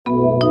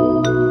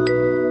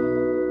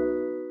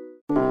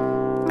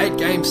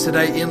games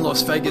today in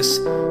Las Vegas.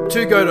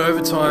 2 go to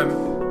overtime.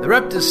 The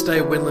Raptors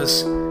stay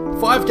winless.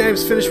 5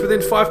 games finished within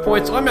 5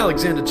 points. I'm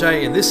Alexander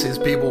J, and this is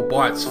B-Ball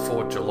Bites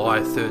for July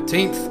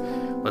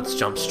 13th. Let's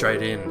jump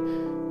straight in.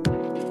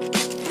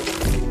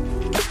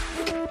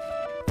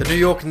 The New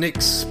York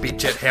Knicks beat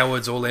Jet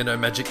Howard's Orlando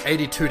Magic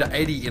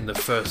 82-80 in the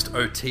first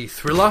OT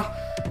thriller.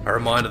 A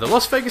reminder, the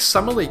Las Vegas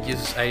Summer League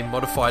uses a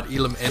modified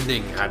Elam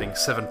ending, adding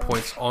 7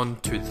 points on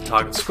to the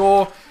target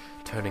score,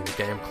 turning the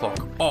game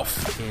clock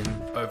off in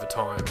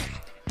overtime.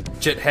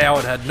 Jet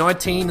Howard had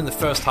 19 in the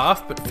first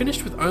half, but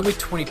finished with only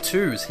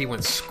 22 as he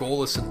went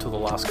scoreless until the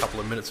last couple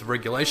of minutes of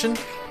regulation.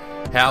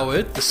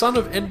 Howard, the son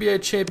of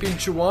NBA champion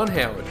Juwan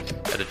Howard,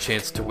 had a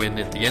chance to win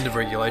at the end of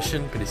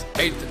regulation, but his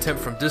 8th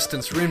attempt from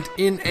distance rimmed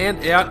in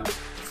and out,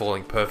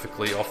 falling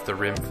perfectly off the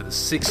rim for the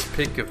 6th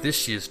pick of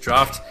this year's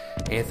draft,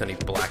 Anthony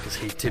Black, as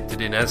he tipped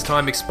it in as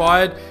time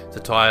expired to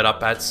tie it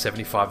up at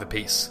 75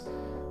 apiece.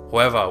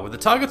 However, with the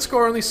target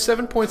score only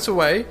 7 points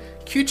away,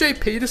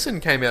 QJ Peterson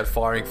came out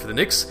firing for the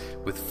Knicks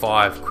with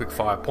 5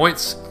 quick-fire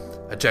points.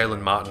 A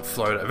Jalen Martin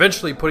floater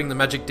eventually putting the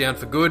Magic down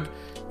for good,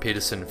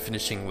 Peterson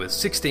finishing with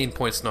 16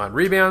 points, 9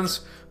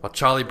 rebounds, while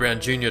Charlie Brown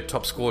Jr.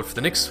 top scored for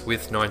the Knicks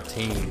with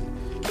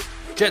 19.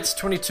 Jets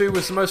 22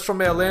 was the most from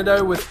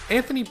Orlando, with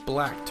Anthony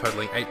Black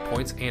totaling 8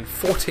 points and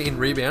 14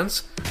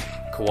 rebounds.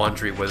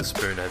 Kawandre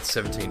Weatherspoon had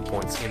 17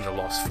 points in the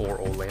loss for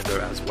Orlando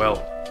as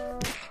well.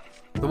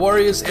 The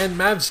Warriors and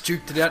Mavs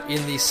duked it out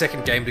in the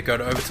second game to go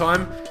to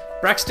overtime.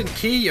 Braxton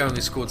Key only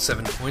scored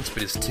 7 points,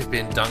 but his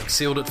tip-in dunk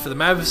sealed it for the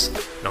Mavs,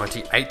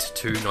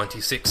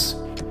 98-96.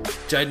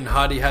 Jaden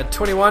Hardy had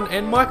 21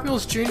 and Mike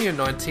Mills Jr.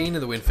 19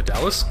 in the win for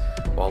Dallas,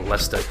 while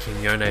Lester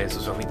Quinones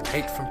was only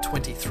 8 from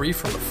 23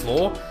 from the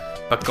floor,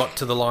 but got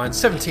to the line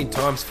 17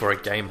 times for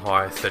a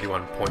game-high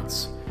 31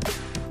 points.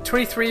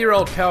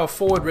 23-year-old power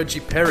forward Reggie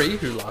Perry,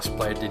 who last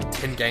played in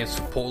 10 games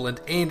for Portland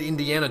and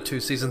Indiana 2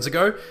 seasons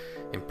ago,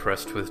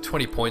 impressed with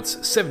 20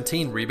 points,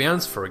 17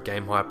 rebounds for a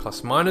game-high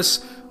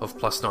plus-minus of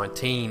plus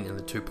 19 in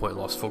the 2-point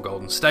loss for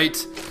Golden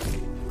State.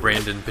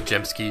 Brandon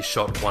Pajemski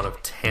shot 1 of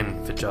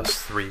 10 for just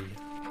 3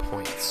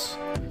 points.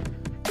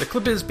 The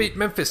Clippers beat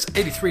Memphis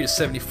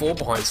 83-74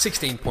 behind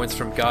 16 points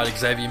from guard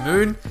Xavier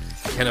Moon.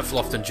 Kenneth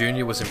Lofton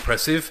Jr. was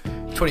impressive,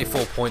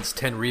 24 points,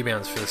 10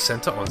 rebounds for the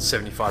center on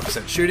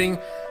 75% shooting,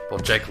 while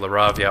Jake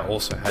LaRavia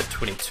also had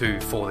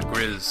 22 for the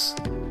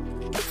Grizz.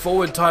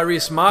 Forward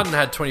Tyrese Martin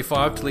had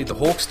 25 to lead the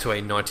Hawks to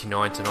a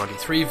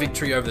 99-93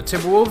 victory over the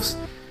Timberwolves.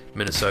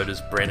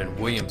 Minnesota's Brandon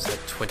Williams had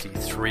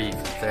 23 for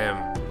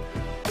them.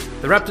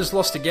 The Raptors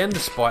lost again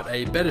despite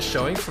a better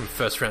showing from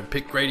first-round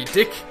pick Grady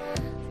Dick.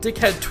 Dick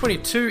had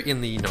 22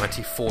 in the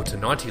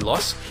 94-90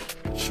 loss,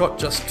 but shot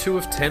just 2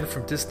 of 10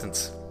 from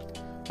distance.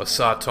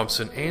 Osar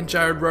Thompson and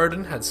Jared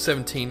Rhoden had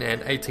 17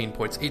 and 18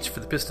 points each for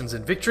the Pistons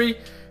in victory,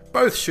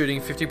 both shooting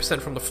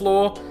 50% from the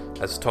floor,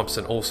 as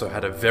Thompson also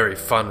had a very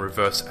fun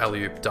reverse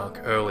alley-oop dunk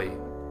early.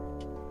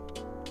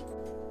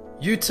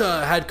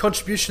 Utah had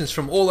contributions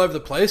from all over the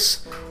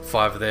place,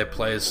 5 of their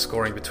players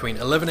scoring between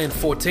 11 and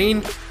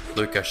 14.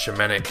 Luka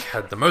Šamanik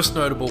had the most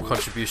notable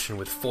contribution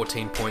with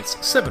 14 points,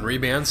 7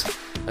 rebounds,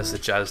 as the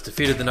Jazz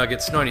defeated the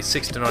Nuggets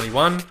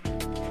 96-91.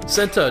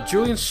 Center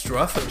Julian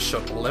Strather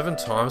shot 11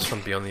 times from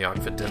beyond the arc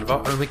for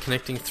Denver, only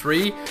connecting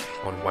 3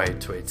 on way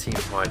to a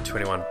team-high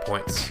 21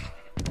 points.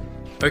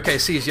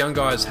 OKC's young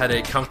guys had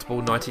a comfortable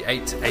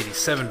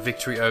 98-87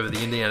 victory over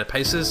the Indiana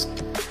Pacers.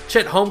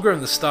 Chet Holmgren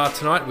the star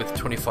tonight with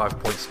 25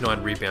 points,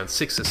 9 rebounds,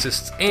 6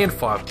 assists and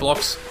 5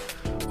 blocks.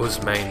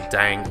 Ousmane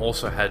Dang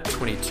also had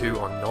 22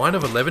 on 9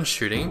 of 11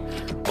 shooting,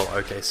 while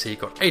OKC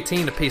got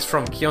 18 apiece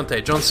from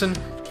Keontae Johnson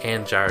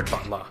and Jared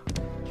Butler.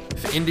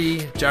 For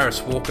Indy,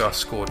 Jarris Walker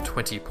scored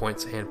 20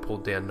 points and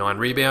pulled down 9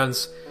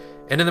 rebounds.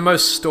 And in the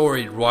most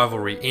storied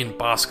rivalry in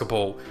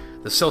basketball,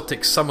 the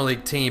Celtics Summer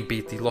League team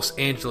beat the Los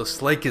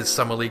Angeles Lakers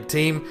Summer League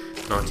team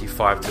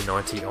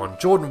 95-90 on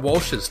Jordan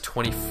Walsh's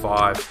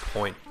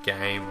 25-point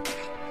game.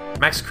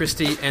 Max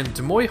Christie and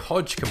Demoy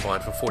Hodge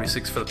combined for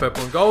 46 for the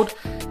purple and gold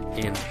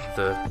in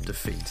the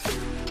defeat.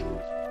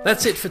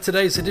 That's it for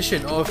today's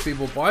edition of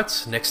B-Ball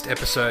Bites. Next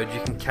episode you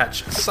can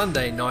catch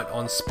Sunday night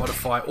on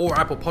Spotify or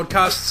Apple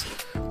Podcasts,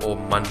 or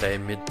Monday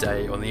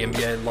midday on the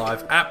NBA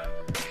Live app.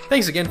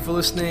 Thanks again for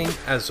listening.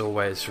 As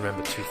always,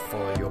 remember to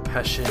follow your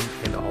passion,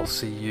 and I'll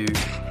see you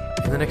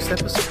in the next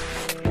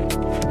episode.